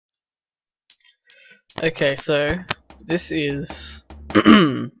Okay, so this is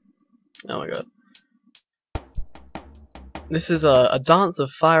oh my god. This is a dance of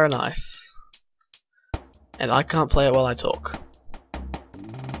fire and ice. And I can't play it while I talk.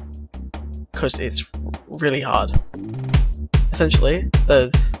 Because it's really hard. Essentially,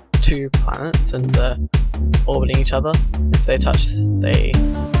 there's two planets and they're orbiting each other. If they touch, they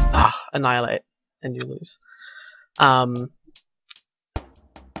annihilate and you lose.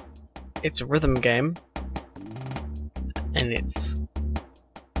 It's a rhythm game, and it's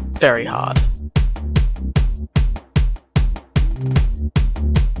very hard.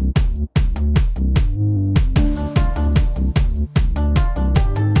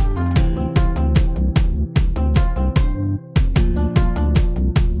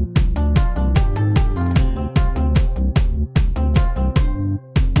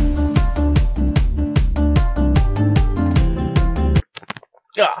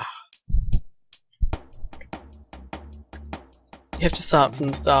 You have to start from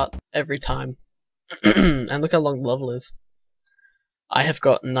the start every time. And look how long the level is. I have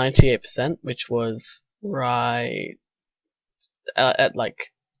got 98%, which was right at like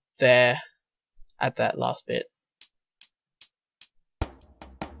there at that last bit.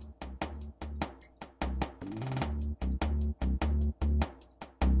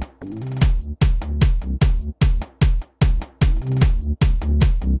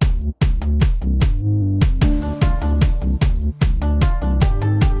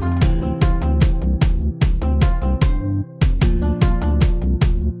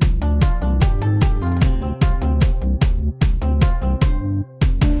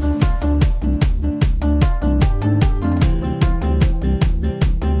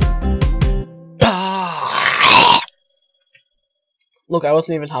 Look, I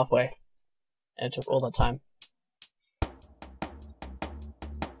wasn't even halfway, and it took all that time.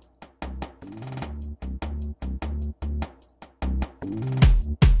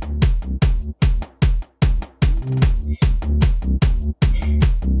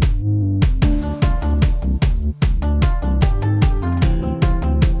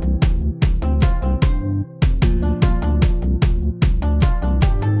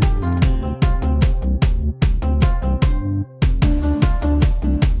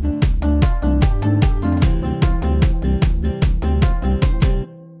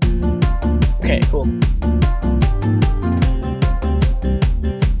 Okay, cool.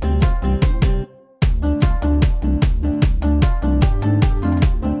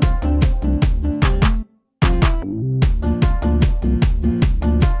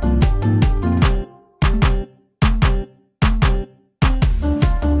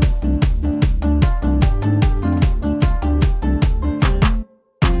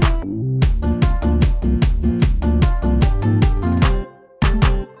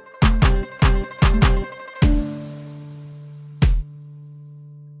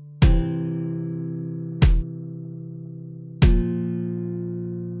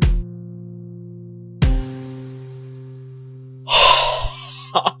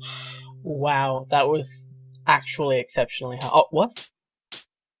 Wow, that was actually exceptionally hard. Oh, what?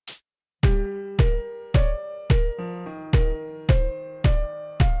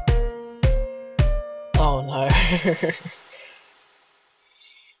 Oh no.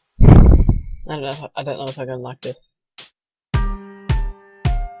 I don't know if I'm gonna like this.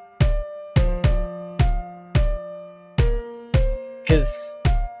 Because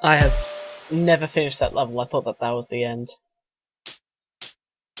I have never finished that level. I thought that was the end.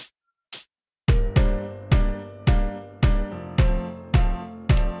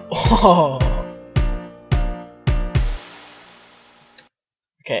 Oh.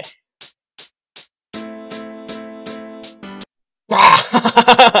 Okay.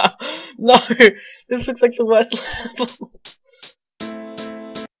 No! This looks like the worst level.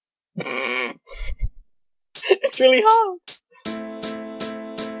 It's really hard.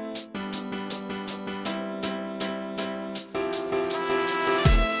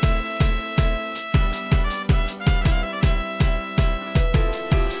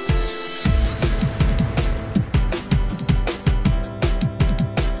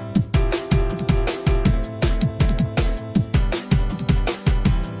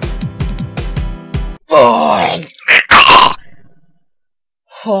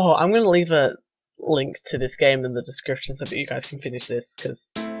 Oh, I'm gonna leave a link to this game in the description so that you guys can finish this, because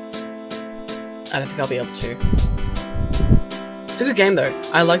I don't think I'll be able to. It's a good game though.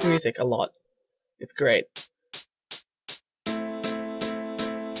 I like the music a lot. It's great.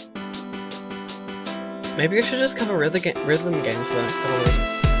 Maybe I should just cover rhythm games for the next couple of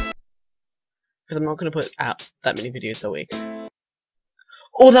weeks. Because I'm not going to put out that many videos a week.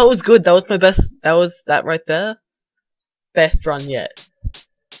 Oh, that was good. That was my best. That was that right there. Best run yet.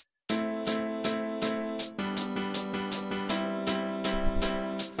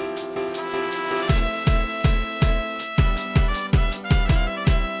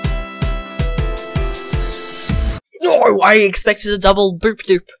 No, I expected a double boop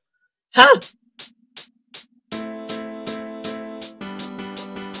doop. Huh?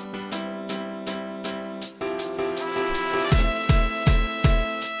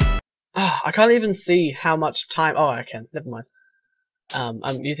 I can't even see how much time. Oh, I can. Never mind.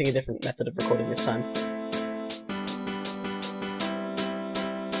 I'm using a different method of recording this time.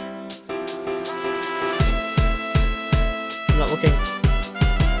 I'm not looking.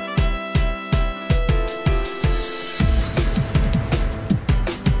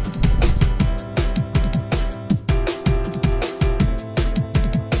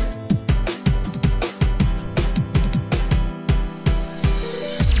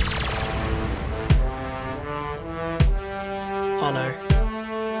 Oh no.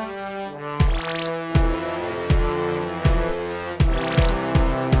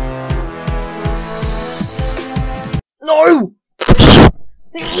 No!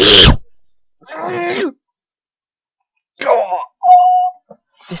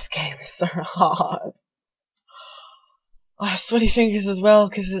 This game is so hard. I have sweaty fingers as well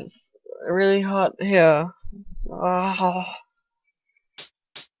because it's really hot here. Oh.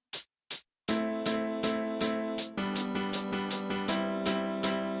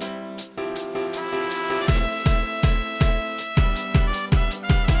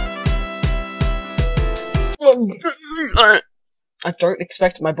 I don't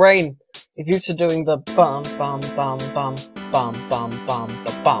expect my brain is used to doing the bum bum bum bum bum bum bum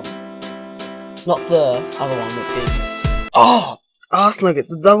bum. Not the other one, which is arse nuggets.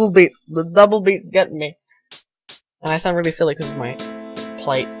 The double beats get me. And I sound really silly because of my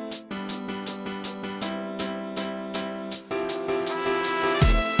plate.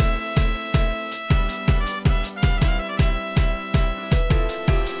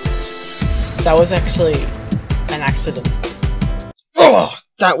 That was actually an accident. Oh,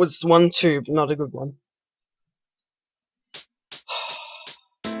 that was one tube, not a good one.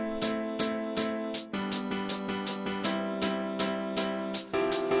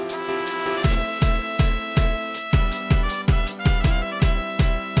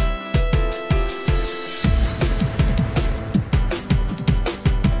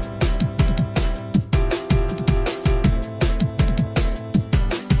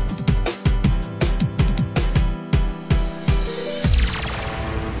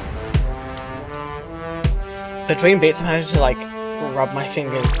 Between beats I'm having to like rub my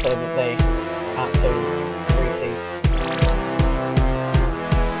fingers so that they aren't so greasy.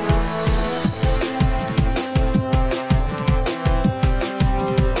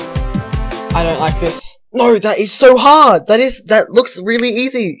 I don't like this. No, that is so hard! That looks really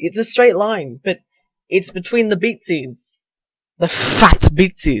easy. It's a straight line, but it's between the beatsies. The fat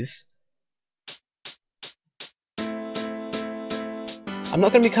beatsies. I'm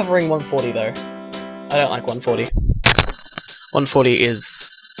not gonna be covering 140 though. I don't like 140. 140 is...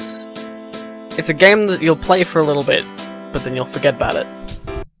 It's a game that you'll play for a little bit, but then you'll forget about it.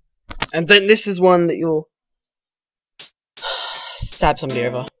 And then this is one that you'll... stab somebody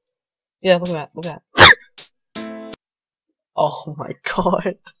over. Yeah, look at that, look at that. Oh my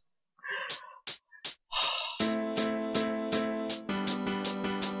god.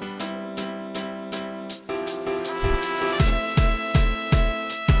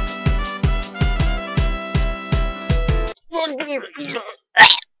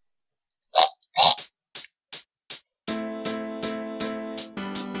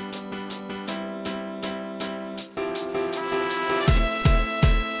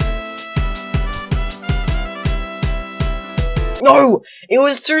 No! It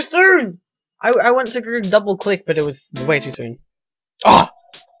was too soon! I went to double click, but it was way too soon. Oh!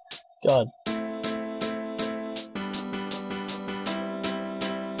 God.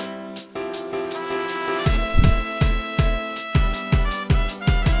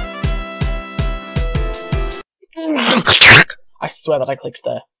 I swear that I clicked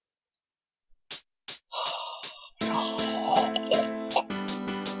there.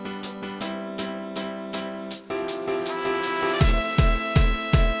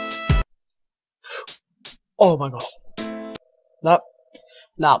 Oh my god. Nope.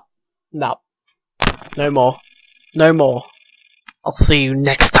 Nope. Nope. No more. No more. I'll see you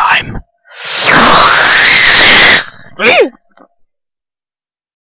next time.